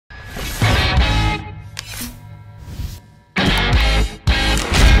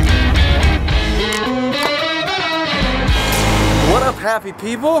happy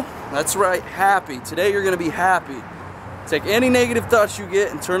people? That's right, happy. Today you're gonna be happy. Take any negative thoughts you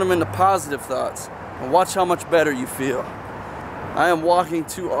get and turn them into positive thoughts. And watch how much better you feel. I am walking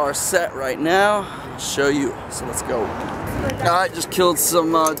to our set right now. I'll show you, so let's go. Alright, just killed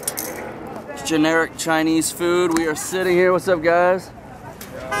some generic Chinese food. We are sitting here, what's up guys?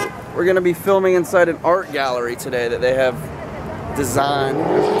 We're gonna be filming inside an art gallery today that they have designed.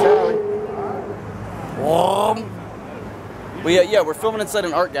 Yeah, we're filming inside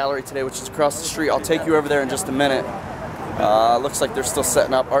an art gallery today, which is across the street. I'll take you over there in just a minute. Looks like they're still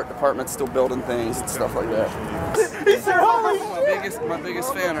setting up. Art department's still building things and stuff like that. My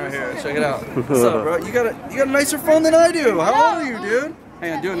biggest fan right here. Check it out. What's up, bro? You got a nicer phone than I do. How old are you, dude?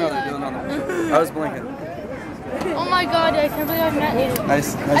 Hang on, do another. I was blinking. Oh my god, I can't believe I met you.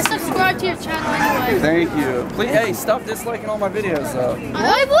 Nice. I subscribed to your channel anyway. Thank you. Please, hey, stop disliking all my videos though.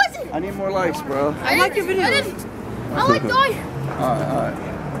 I wasn't. I need more likes, bro. I like your videos. I like those. Alright.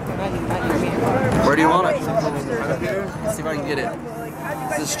 Where do you want it? Let's see if I can get it.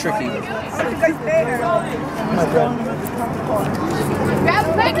 This is tricky.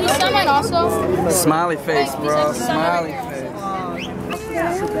 Can you sign mine also? Smiley face, bro. Smiley face.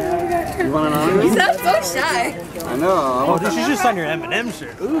 You want an honor? You sound so shy. I know. Oh, you should just sign your M&M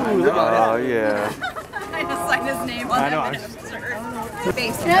shirt. Ooh, look at that. Oh, yeah. I just signed his name on M&M shirt.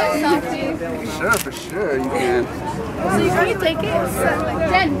 Face. For sure, you can. So you can take it?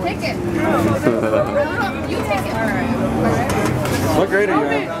 Jen, take it. You take it. What grade are you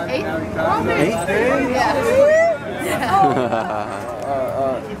in? 8th grade? Yeah.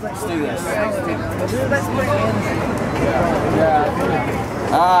 Let's do this.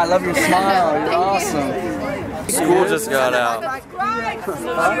 Ah, I love your smile. You're awesome. School just got out.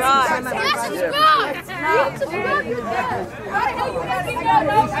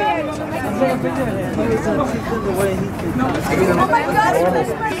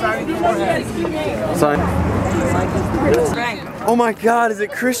 Oh my god, is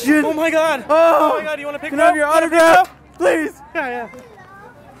it Christian? Oh my god! Oh my god, you want to pick Can I have your autograph? Please! Yeah.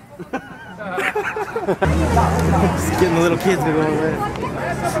 Just getting the little kids to go away.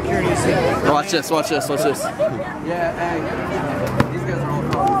 Watch this. Yeah, hey. These guys are all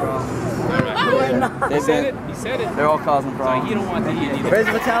causing problems. He said it. They're all causing problems. You don't want to eat either. Where's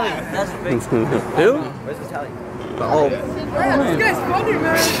the battalion? That's the thing. Who? Where's the battalion? Oh. This guy's funny,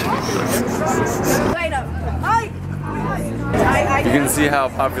 man. Wait up. You can see how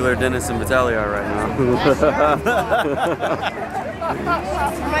popular Dennis and Vitaly are right now.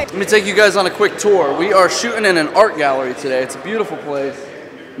 Let me take you guys on a quick tour. We are shooting in an art gallery today. It's a beautiful place.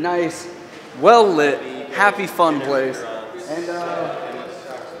 Nice, well lit, happy, fun place. And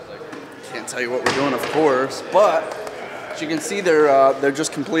can't tell you what we're doing, of course, but as you can see, they're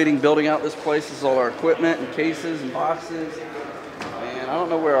just completing building out this place. This is all our equipment and cases and boxes. And I don't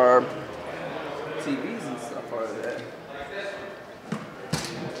know where our TVs and stuff are today.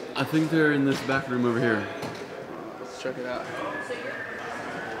 I think they're in this back room over here. Let's check it out.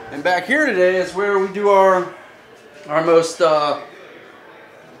 And back here today is where we do our most,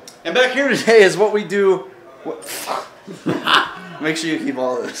 and back here today is what we do, make sure you keep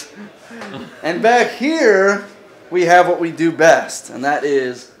all this. And back here, we have what we do best, and that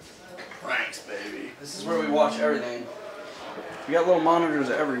is pranks, baby. This is where we watch everything. We got little monitors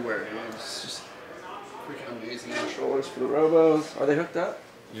everywhere. It's just freaking amazing. Controllers for the robos. Are they hooked up?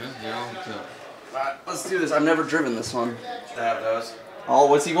 Yeah, they're all hooked up. Alright, let's do this. I've never driven this one. I have those. Oh,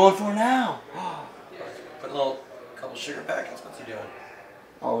 what's he going for now? Put a couple sugar packets. What's he doing?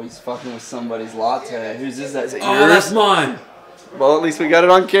 Oh, he's fucking with somebody's latte. Whose is that? Is it Oh, yours? that's mine. Well, at least we got it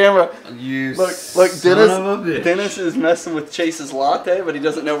on camera. You Look, son of a bitch. Dennis is messing with Chase's latte, but he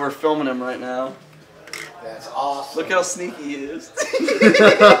doesn't know we're filming him right now. That's awesome. Look how sneaky he is.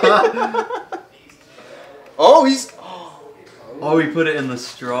 Oh, he's... Oh, we put it in the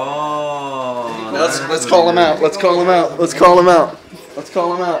straw. Let's call him out. Let's call him out.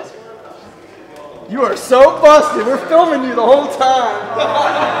 You are so busted. We're filming you the whole time.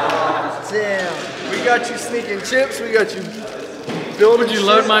 Damn. We got you sneaking chips. We got you building. Would you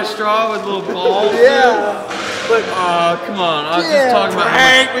load my straw with little balls? Yeah. But come on. I was just talking about.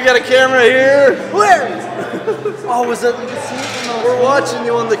 Hank, we got a camera here. Where? Oh, was that the seat? We're watching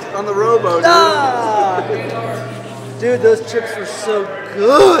you on the robo, dude. Ah! Dude, those chips were so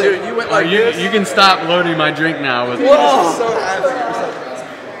good. Dude, you went like this. You can stop loading my drink now. With Whoa. So happy.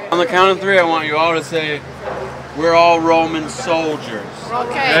 On the count of 3, I want you all to say, "We're all Roman soldiers."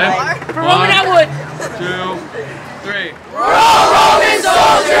 Okay. For 1, Roman Atwood. 2, 3. We're all Roman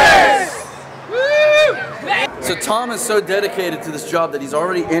soldiers! Woo! So Tom is so dedicated to this job that he's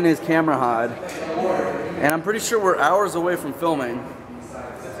already in his camera hide. And I'm pretty sure we're hours away from filming.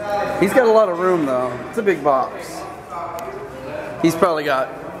 He's got a lot of room though. It's a big box. He's probably got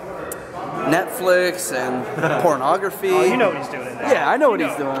Netflix and pornography. Oh, you know what he's doing in there. Yeah, I know what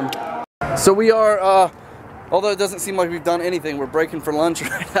he's doing. So we are, although it doesn't seem like we've done anything, we're breaking for lunch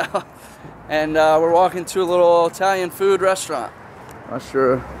right now. And we're walking to a little Italian food restaurant. Not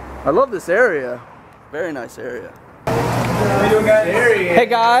sure. I love this area. Very nice area. How you doing, guys? Hey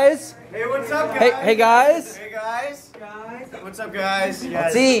guys. Hey, what's up, guys? Hey guys. Hey, guys. What's up, guys?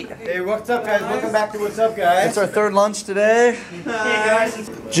 Let's eat. Hey, what's up, guys? Welcome back to What's Up, guys. It's our third lunch today. Hey, guys.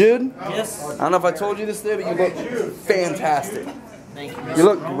 Jude? Yes. I don't know if I told you this today, but you look fantastic. Thank you. You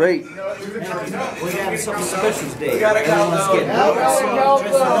look great. We got something special today.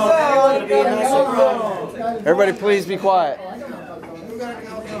 Everybody please be quiet.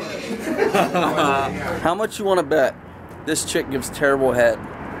 How much you want to bet this chick gives terrible head?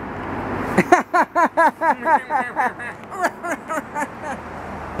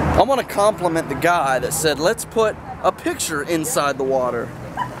 I want to compliment the guy that said, let's put a picture inside the water.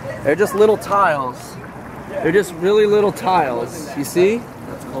 They're just little tiles. They're just really little tiles. You see?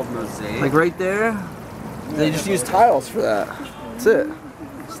 That's called mosaic. Like right there. They just use tiles for that. That's it.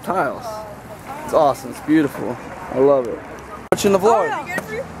 It's tiles. It's awesome. It's beautiful. I love it. Watching the vlog.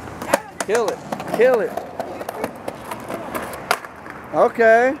 Kill it. Kill it.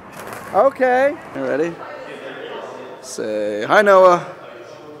 Okay. Okay. You ready? Say hi, Noah.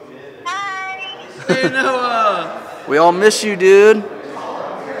 Hey, Noah. We all miss you, dude. Did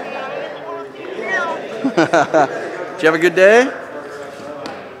you have a good day?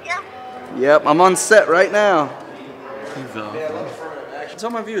 Yeah. Yep, I'm on set right now. He's awesome. Tell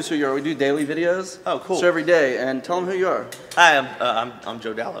my viewers who you are. We do daily videos. Oh, cool. So every day, and tell them who you are. Hi, I'm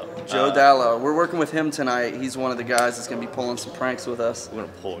Joe Dallo. Joe Dallo. We're working with him tonight. He's one of the guys that's gonna be pulling some pranks with us. We're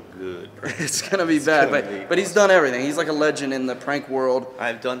gonna pull a good prank. It's gonna be bad, but he's done everything. He's like a legend in the prank world.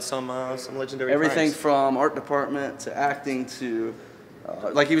 I've done some legendary Everything pranks. from art department to acting to,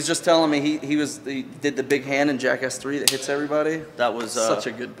 like he was just telling me, he did the big hand in Jackass 3 that hits everybody. That was such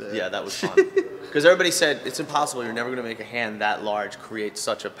a good bit. Yeah, that was fun. Because everybody said it's impossible. You're never gonna make a hand that large create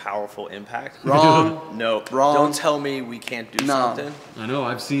such a powerful impact. Wrong. No. Wrong. Don't tell me we can't do something. I know,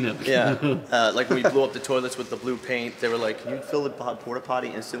 I've seen it. Yeah. Like when we blew up the toilets with the blue paint, they were like, "Can you fill the porta potty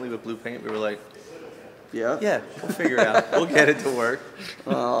instantly with blue paint?" We were like, Yeah. "Yeah, we'll figure it out. We'll get it to work."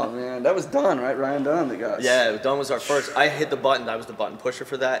 Oh man, that was Dunn, right? Ryan Dunn, the guy. Yeah, Dunn was our first. I hit the button. I was the button pusher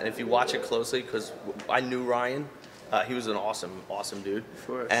for that. And if you watch it closely, because I knew Ryan, he was an awesome dude. Of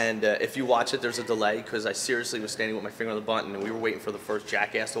course. And if you watch it, there's a delay because I seriously was standing with my finger on the button, and we were waiting for the first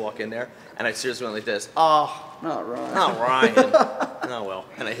jackass to walk in there, and I seriously went like this. Oh, Not Ryan. not Ryan. Oh well,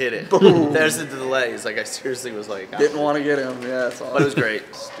 and I hit it. Boom. There's the delay. It's like I seriously was like. Didn't want to get him. Yeah, it's awesome. But it was great.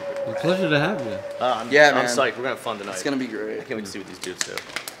 A pleasure to have you. I'm man. psyched. We're gonna have fun tonight. It's gonna be great. I can't wait to see what these dudes do.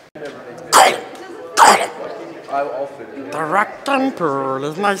 I'll figure it out. The rectum pool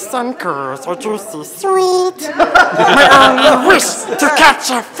is my sun curl, so juicy sweet. My only wish to catch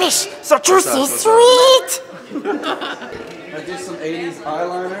a fish, so juicy sweet. Can I do some 80s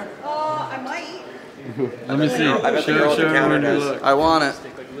eyeliner? I might. Let me see. I bet the girl at the Show counter everyone your does. look. I want it.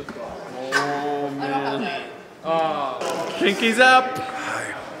 Oh, man. Pinky's up.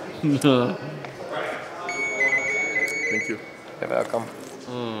 No. Thank you. You're welcome.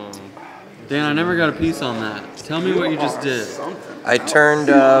 Oh. Dan, I never got a piece on that. Tell me what you just did. I turned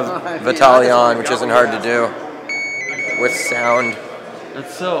Vitaly on, which isn't hard to do, with sound.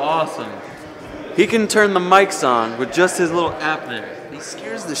 That's so awesome. He can turn the mics on with just his little app there. He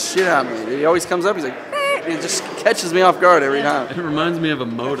scares the shit out of me, dude. He always comes up, he's like, he just catches me off guard every time. It reminds me of a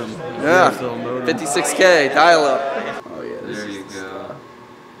modem. Yeah, Nice little modem. 56K, dial up. Oh yeah, There you go.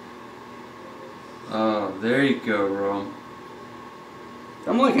 Oh, there you go, Rome.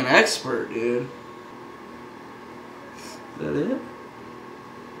 I'm like an expert, dude. Is that it?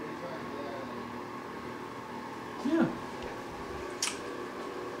 Yeah.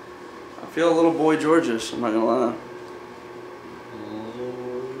 I feel a little Boy George-ish, I'm not gonna lie.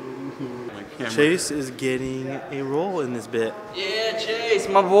 Chase is getting a role in this bit. Yeah, Chase,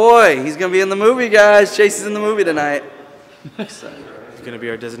 my boy. He's gonna be in the movie, guys. Chase is in the movie tonight. He's going to be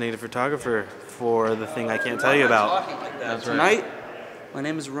our designated photographer for the thing I can't tell you about. That's right. Tonight, my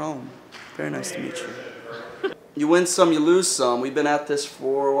name is Rome. Very nice to meet you. You win some, you lose some. We've been at this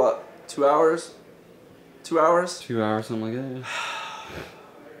for, what, 2 hours? 2 hours? 2 hours, something like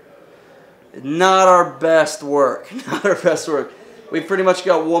that. Not our best work. Not our best work. We've pretty much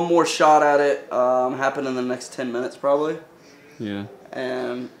got one more shot at it. Happen in the next 10 minutes, probably. Yeah.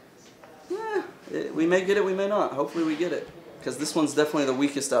 And, yeah, we may get it, we may not. Hopefully we get it. because this one's definitely the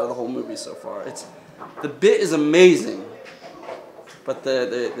weakest out of the whole movie so far. The bit is amazing, but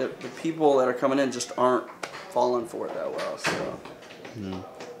the people that are coming in just aren't falling for it that well. So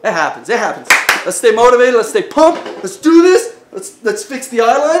it happens. It happens. Let's stay motivated. Let's stay pumped. Let's do this. Let's fix the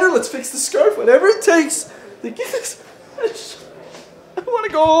eyeliner. Let's fix the scarf. Whatever it takes to get this. I want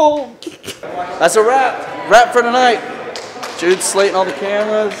to go home. That's a wrap. Wrap for tonight. Jude's slating all the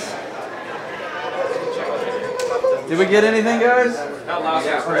cameras. Did we get anything, guys?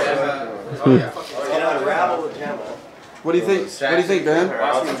 What do you think? What do you think, Ben?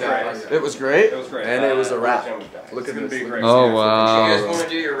 It was great. And it was a wrap. Look at this. Oh wow.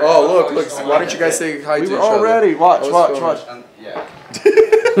 Oh look. Why don't you guys say hi to each other? We were all ready. Watch. Yeah.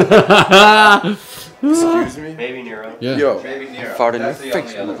 Excuse me? Maybe Nero. Yeah. Yo. Maybe Nero. Fart in your That's the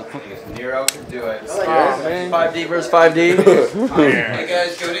face, only other thing. Nero can do it. Oh, man. 5D versus 5D. Hey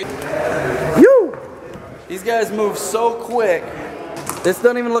guys, Cody. These guys move so quick. This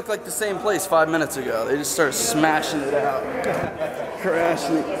doesn't even look like the same place 5 minutes ago. They just started smashing it out.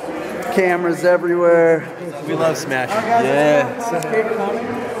 Crashing it. Cameras everywhere. We love smashing. Yeah.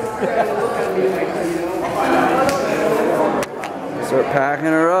 Start packing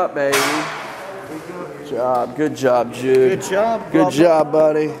her up, baby. Good job, Jude. Good job. Good job,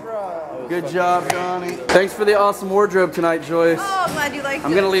 buddy. Good job, Johnny. Thanks for the awesome wardrobe tonight, Joyce. Oh, I'm glad you liked it.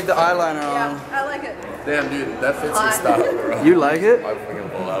 I'm gonna leave the eyeliner on. Yeah, I like it. Damn, dude, that fits your style, bro. You like it? I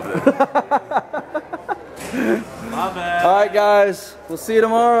fucking love it. My bad. All right, guys. We'll see you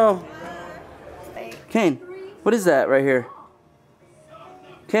tomorrow. Kane, what is that right here?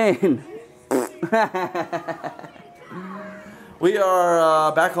 Kane. We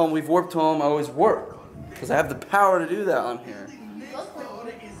are back home. We've warped home. I always warp because I have the power to do that on here.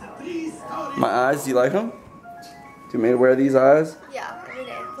 My eyes, do you like them? Do you want me to wear these eyes? Yeah, every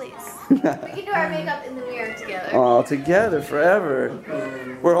day, please. We can do our makeup in the mirror together. Oh, together forever.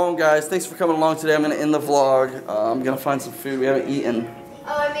 We're home, guys. Thanks for coming along today. I'm going to end the vlog. I'm going to find some food we haven't eaten.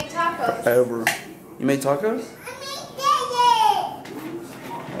 Oh, I made tacos. Ever. You made tacos?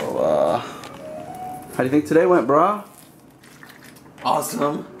 Oh, how do you think today went, brah?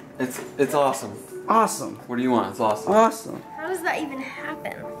 Awesome. It's awesome. Awesome. What do you want? It's awesome. Awesome. How does that even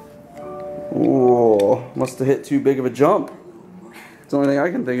happen? Oh, must have hit too big of a jump. It's the only thing I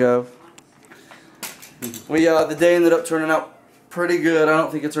can think of. The day ended up turning out pretty good. I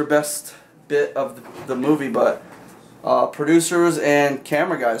don't think it's our best bit of the movie, but producers and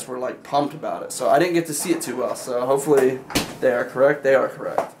camera guys were like pumped about it. So I didn't get to see it too well. So hopefully they are correct. They are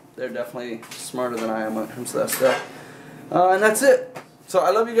correct. They're definitely smarter than I am when it comes to that stuff. And that's it. So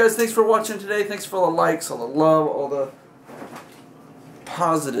I love you guys. Thanks for watching today. Thanks for all the likes, all the love, all the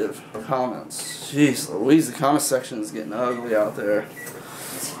positive comments. Jeez Louise, the comment section is getting ugly out there.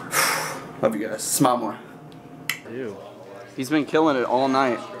 Love you guys. Smile more. Ew. He's been killing it all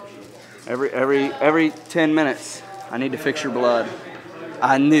night. Every 10 minutes. I need to fix your blood.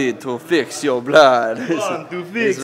 I need to fix your blood. To fix